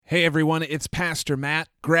Hey everyone, it's Pastor Matt.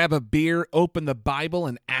 Grab a beer, open the Bible,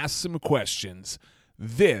 and ask some questions.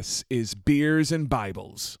 This is Beers and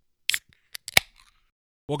Bibles.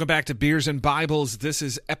 Welcome back to Beers and Bibles. This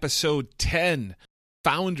is episode 10,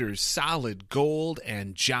 Founders, Solid Gold,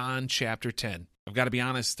 and John chapter 10. I've got to be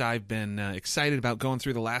honest, I've been excited about going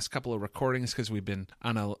through the last couple of recordings because we've been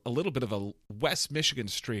on a little bit of a West Michigan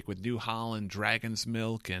streak with New Holland, Dragon's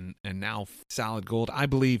Milk, and now Solid Gold. I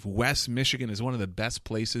believe West Michigan is one of the best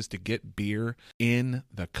places to get beer in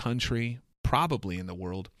the country, probably in the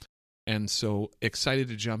world. And so excited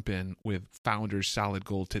to jump in with Founders Solid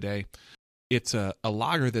Gold today. It's a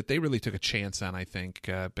lager that they really took a chance on, I think,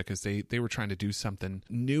 because they were trying to do something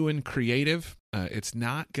new and creative. It's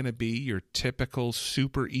not going to be your typical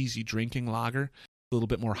super easy drinking lager, a little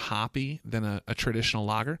bit more hoppy than a traditional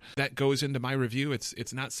lager. That goes into my review.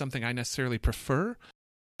 It's not something I necessarily prefer,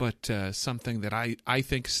 but something that I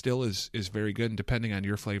think still is very good, and depending on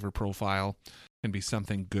your flavor profile, can be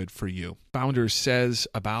something good for you. Founders says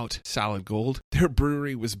about Solid Gold, their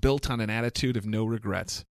brewery was built on an attitude of no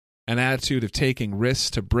regrets. An attitude of taking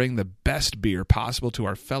risks to bring the best beer possible to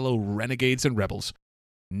our fellow renegades and rebels.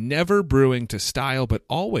 Never brewing to style, but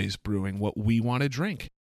always brewing what we want to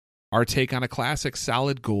drink. Our take on a classic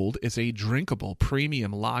Solid Gold is a drinkable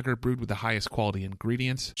premium lager brewed with the highest quality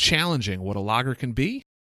ingredients. Challenging what a lager can be,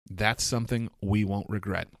 that's something we won't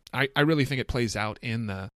regret. I really think it plays out in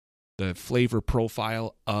the flavor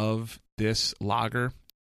profile of this lager.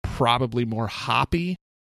 Probably more hoppy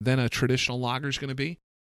than a traditional lager is going to be.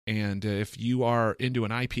 And if you are into an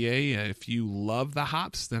IPA, if you love the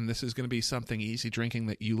hops, then this is going to be something easy drinking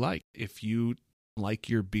that you like. If you like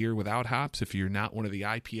your beer without hops, if you're not one of the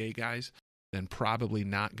IPA guys, then probably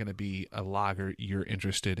not going to be a lager you're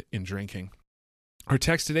interested in drinking. Our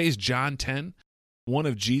text today is John 10. One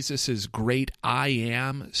of Jesus' great I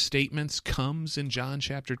am statements comes in John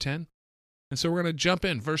chapter 10. And so we're going to jump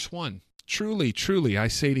in. Verse 1. Truly, truly, I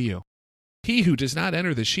say to you, he who does not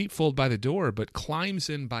enter the sheepfold by the door, but climbs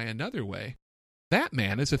in by another way, that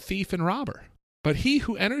man is a thief and robber. But he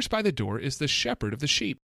who enters by the door is the shepherd of the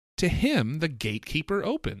sheep. To him the gatekeeper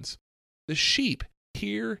opens. The sheep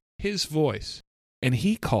hear his voice, and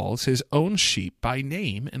he calls his own sheep by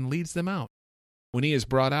name and leads them out. When he has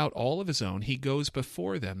brought out all of his own, he goes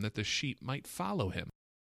before them that the sheep might follow him,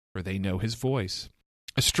 for they know his voice.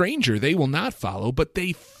 A stranger they will not follow, but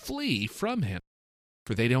they flee from him,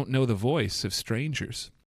 for they don't know the voice of strangers.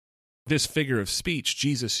 This figure of speech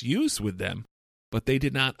Jesus used with them, but they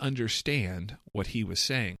did not understand what he was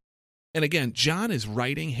saying. And again, John is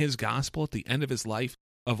writing his gospel at the end of his life.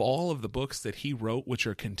 Of all of the books that he wrote, which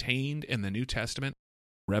are contained in the New Testament,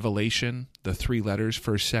 Revelation, the 3 letters,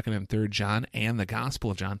 1st, 2nd, and 3rd John, and the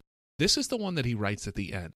Gospel of John, this is the one that he writes at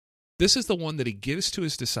the end. This is the one that he gives to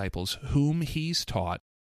his disciples, whom he's taught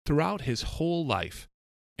throughout his whole life.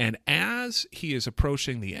 And as he is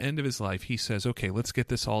approaching the end of his life, he says, okay, let's get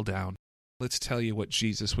this all down. Let's tell you what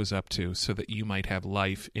Jesus was up to so that you might have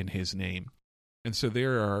life in his name. And so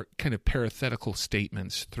there are kind of parenthetical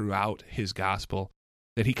statements throughout his gospel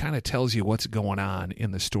that he kind of tells you what's going on in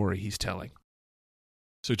the story he's telling.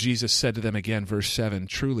 So Jesus said to them again, verse 7,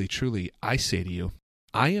 truly, truly, I say to you,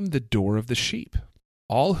 I am the door of the sheep.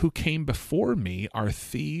 All who came before me are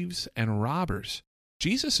thieves and robbers.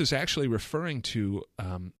 Jesus is actually referring to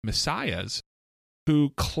messiahs who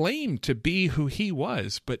claimed to be who he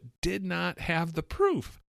was, but did not have the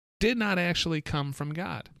proof, did not actually come from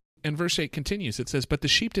God. And verse 8 continues. It says, but the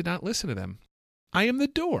sheep did not listen to them. I am the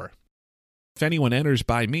door. If anyone enters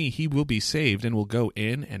by me, he will be saved and will go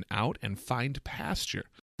in and out and find pasture.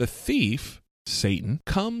 The thief, Satan,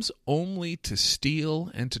 comes only to steal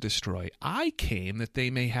and to destroy. I came that they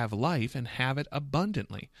may have life and have it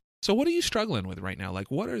abundantly. So what are you struggling with right now?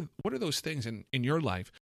 Like, what are those things in your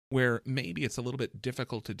life where maybe it's a little bit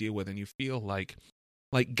difficult to deal with and you feel like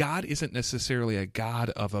God isn't necessarily a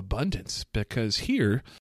God of abundance? Because here,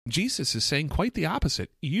 Jesus is saying quite the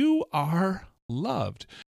opposite. You are loved.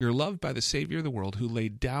 You're loved by the Savior of the world who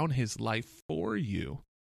laid down his life for you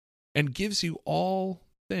and gives you all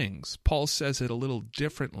things. Paul says it a little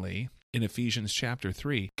differently in Ephesians chapter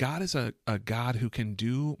 3. God is a God who can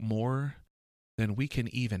do more than we can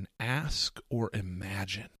even ask or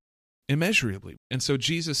imagine, immeasurably. And so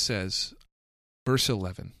Jesus says, verse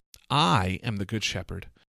 11, I am the good shepherd.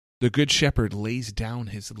 The good shepherd lays down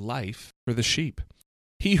his life for the sheep.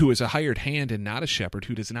 He who is a hired hand and not a shepherd,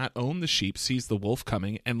 who does not own the sheep, sees the wolf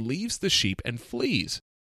coming and leaves the sheep and flees.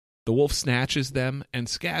 The wolf snatches them and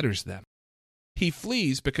scatters them. He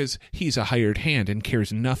flees because he's a hired hand and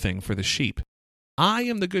cares nothing for the sheep. I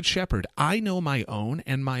am the good shepherd. I know my own,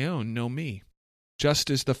 and my own know me.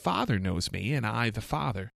 Just as the Father knows me, and I the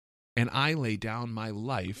Father. and I lay down my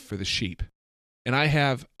life for the sheep. And I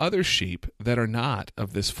have other sheep that are not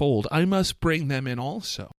of this fold. I must bring them in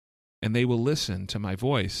also, and they will listen to my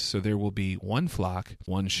voice. So there will be one flock,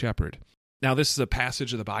 one shepherd. Now, this is a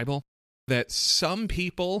passage of the Bible that some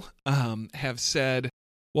people have said,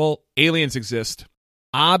 well, aliens exist.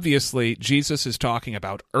 Obviously, Jesus is talking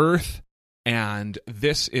about earth, and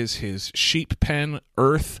this is his sheep pen,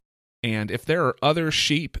 earth. And if there are other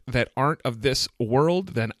sheep that aren't of this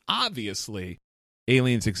world, then obviously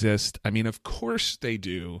aliens exist. I mean, of course they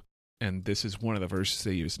do. And this is one of the verses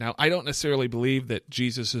they use. Now, I don't necessarily believe that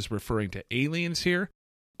Jesus is referring to aliens here,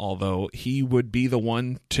 although he would be the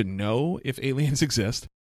one to know if aliens exist.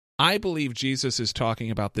 I believe Jesus is talking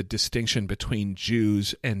about the distinction between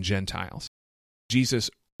Jews and Gentiles. Jesus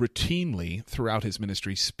routinely, throughout his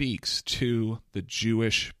ministry, speaks to the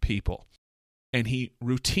Jewish people. And he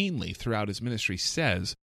routinely, throughout his ministry,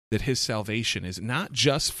 says that his salvation is not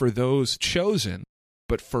just for those chosen,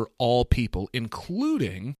 but for all people,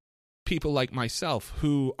 including people like myself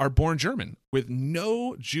who are born German with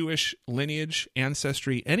no Jewish lineage,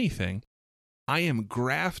 ancestry, anything. I am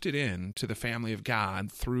grafted into the family of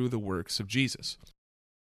God through the works of Jesus.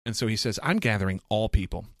 And so he says, I'm gathering all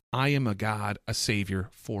people. I am a God, a Savior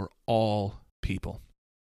for all people.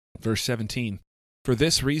 Verse 17, for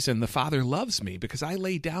this reason the Father loves me, because I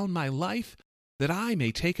lay down my life that I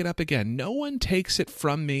may take it up again. No one takes it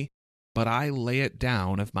from me, but I lay it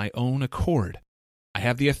down of my own accord. I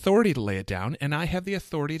have the authority to lay it down, and I have the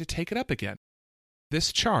authority to take it up again.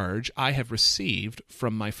 This charge I have received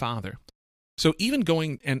from my Father. So even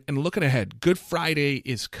going and looking ahead, Good Friday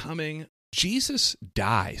is coming. Jesus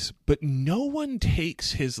dies, but no one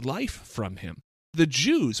takes his life from him. The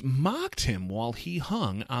Jews mocked him while he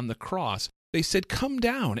hung on the cross. They said, come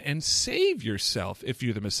down and save yourself if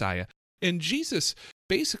you're the Messiah. And Jesus,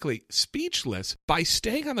 basically speechless, by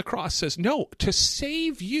staying on the cross says, no, to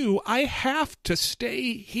save you, I have to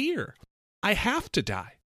stay here. I have to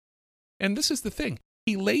die. And this is the thing.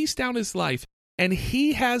 He lays down his life, and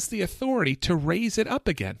he has the authority to raise it up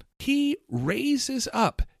again. He raises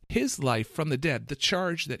up his life from the dead, the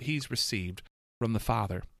charge that he's received from the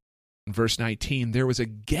Father. In verse 19, there was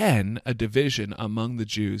again a division among the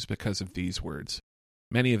Jews because of these words.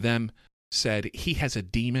 Many of them said, he has a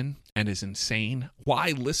demon and is insane.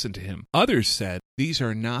 Why listen to him? Others said, these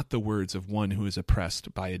are not the words of one who is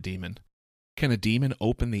oppressed by a demon. Can a demon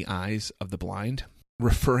open the eyes of the blind?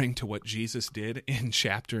 Referring to what Jesus did in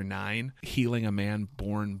chapter 9, healing a man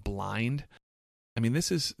born blind. I mean,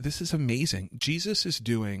 this is amazing. Jesus is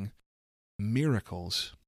doing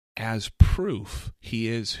miracles as proof he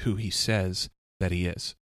is who he says that he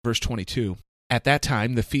is. Verse 22, at that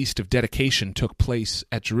time, the feast of dedication took place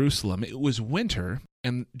at Jerusalem. It was winter,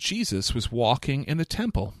 and Jesus was walking in the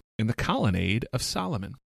temple in the colonnade of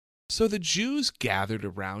Solomon. So the Jews gathered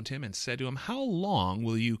around him and said to him, how long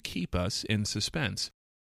will you keep us in suspense?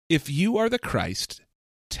 If you are the Christ,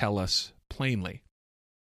 tell us plainly.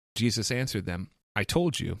 Jesus answered them, I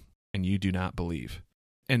told you, and you do not believe.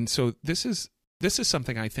 And so this is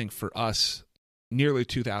something I think for us, nearly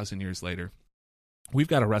 2,000 years later, we've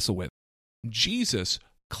got to wrestle with. Jesus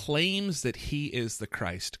claims that he is the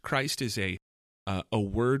Christ. Christ is a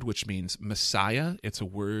word which means Messiah. It's a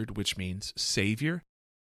word which means Savior.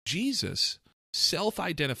 Jesus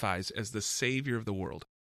self-identifies as the Savior of the world.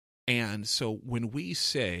 And so when we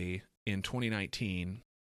say in 2019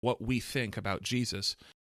 what we think about Jesus,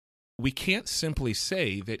 we can't simply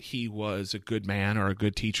say that he was a good man or a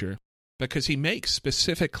good teacher, because he makes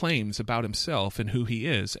specific claims about himself and who he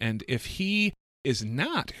is. And if he is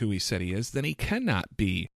not who he said he is, then he cannot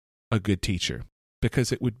be a good teacher,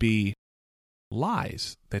 because it would be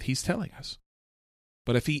lies that he's telling us.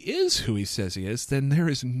 But if he is who he says he is, then there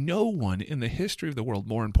is no one in the history of the world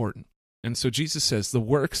more important. And so Jesus says, the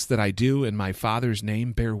works that I do in my Father's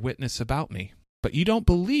name bear witness about me. But you don't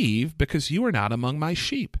believe because you are not among my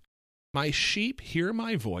sheep. My sheep hear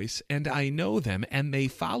my voice, and I know them, and they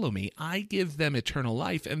follow me. I give them eternal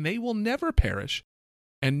life, and they will never perish,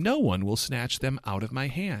 and no one will snatch them out of my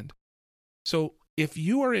hand. So if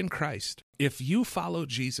you are in Christ, if you follow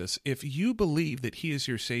Jesus, if you believe that he is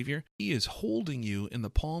your Savior, he is holding you in the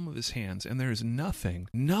palm of his hands, and there is nothing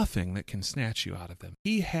that can snatch you out of them.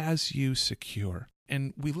 He has you secure.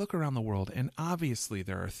 And we look around the world, and obviously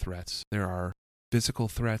there are threats. There are physical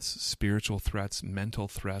threats, spiritual threats, mental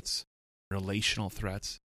threats, relational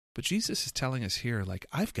threats. But Jesus is telling us here, like,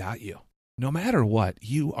 I've got you. No matter what,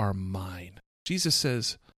 you are mine. Jesus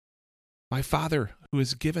says, my Father who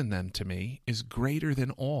has given them to me is greater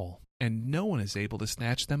than all, and no one is able to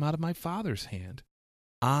snatch them out of my Father's hand.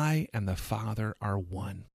 I and the Father are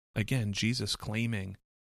one. Again, Jesus claiming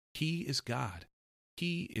He is God.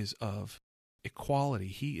 He is of equality.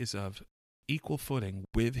 He is of equal footing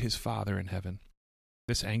with his Father in heaven.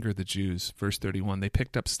 This angered the Jews. Verse 31, they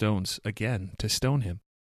picked up stones again to stone him.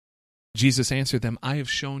 Jesus answered them, I have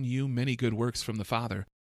shown you many good works from the Father.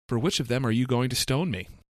 For which of them are you going to stone me?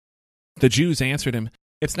 The Jews answered him,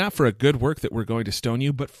 it's not for a good work that we're going to stone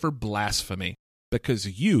you, but for blasphemy,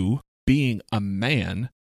 because you, being a man,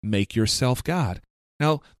 make yourself God.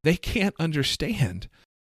 Now, they can't understand,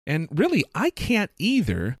 and really, I can't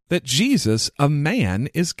either, that Jesus, a man,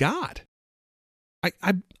 is God.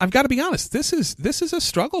 I've got to be honest, this is a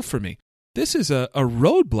struggle for me. This is a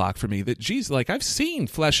roadblock for me that Jesus, like I've seen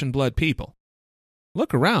flesh and blood people.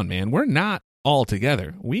 Look around, man. We're not all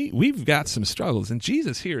together. We've got some struggles. And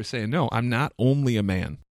Jesus here is saying, no, I'm not only a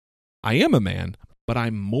man. I am a man, but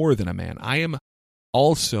I'm more than a man. I am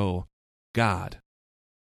also God.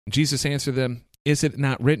 Jesus answered them, is it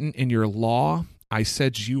not written in your law, I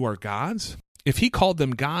said you are gods? If he called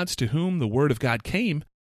them gods to whom the word of God came,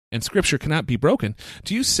 and Scripture cannot be broken,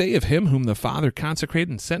 do you say of him whom the Father consecrated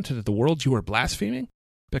and sent into the world, you are blaspheming?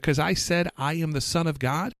 Because I said, I am the Son of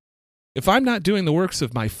God? If I'm not doing the works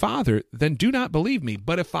of my Father, then do not believe me.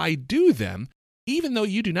 But if I do them, even though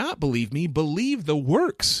you do not believe me, believe the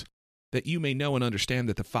works, that you may know and understand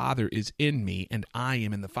that the Father is in me and I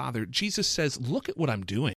am in the Father. Jesus says, look at what I'm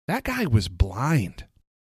doing. That guy was blind.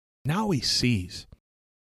 Now he sees.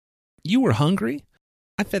 You were hungry?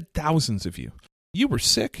 I fed thousands of you. You were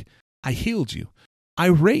sick? I healed you. I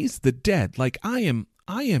raised the dead. Like I am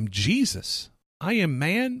Jesus. I am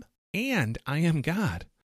man and I am God.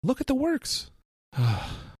 Look at the works.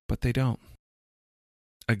 But they don't.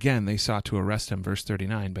 Again, they sought to arrest him, verse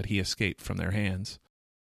 39, but he escaped from their hands.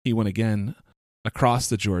 He went again across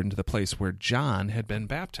the Jordan to the place where John had been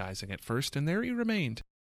baptizing at first, and there he remained.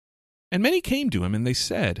 And many came to him, and they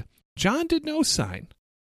said, John did no sign,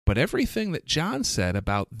 but everything that John said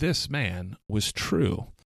about this man was true,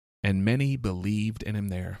 and many believed in him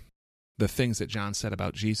there. The things that John said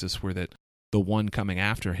about Jesus were that the one coming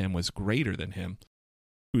after him was greater than him,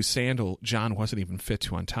 whose sandal John wasn't even fit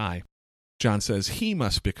to untie. John says, he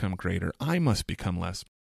must become greater, I must become less.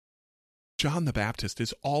 John the Baptist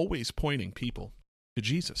is always pointing people to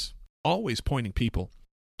Jesus, always pointing people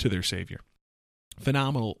to their Savior.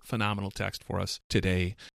 Phenomenal text for us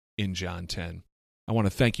today in John 10. I want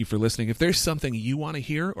to thank you for listening. If there's something you want to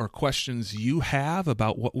hear or questions you have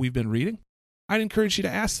about what we've been reading, I'd encourage you to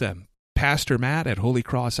ask them. Pastor Matt at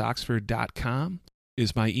holycrossoxford.com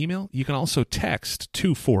is my email. You can also text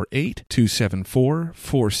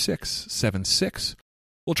 248-274-4676.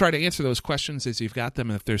 We'll try to answer those questions as you've got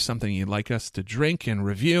them. If there's something you'd like us to drink and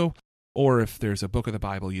review, or if there's a book of the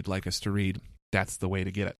Bible you'd like us to read, that's the way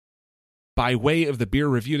to get it. By way of the beer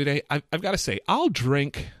review today, I've got to say, I'll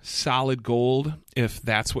drink Solid Gold if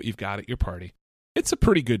that's what you've got at your party. It's a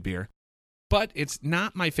pretty good beer, but it's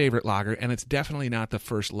not my favorite lager, and it's definitely not the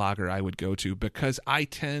first lager I would go to because I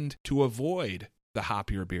tend to avoid the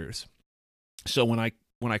hoppier beers. So when I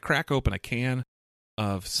crack open a can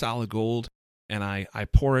of Solid Gold and I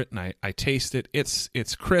pour it and I taste it, it's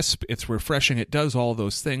crisp, it's refreshing, it does all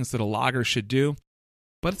those things that a lager should do,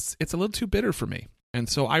 but it's a little too bitter for me. And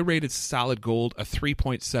so I rated Solid Gold a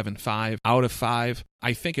 3.75 out of 5.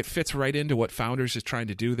 I think it fits right into what Founders is trying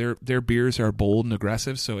to do. Their beers are bold and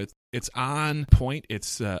aggressive, so it's on point.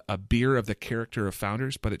 It's a beer of the character of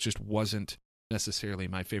Founders, but it just wasn't necessarily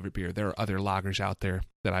my favorite beer. There are other lagers out there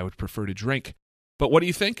that I would prefer to drink. But what do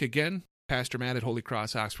you think? Again, Pastor Matt at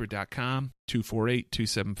holycrossoxford.com,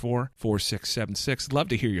 248-274-4676. Love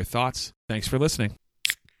to hear your thoughts. Thanks for listening.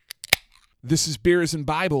 This is Beers and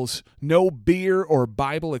Bibles. No beer or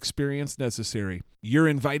Bible experience necessary. You're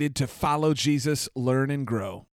invited to follow Jesus, learn, and grow.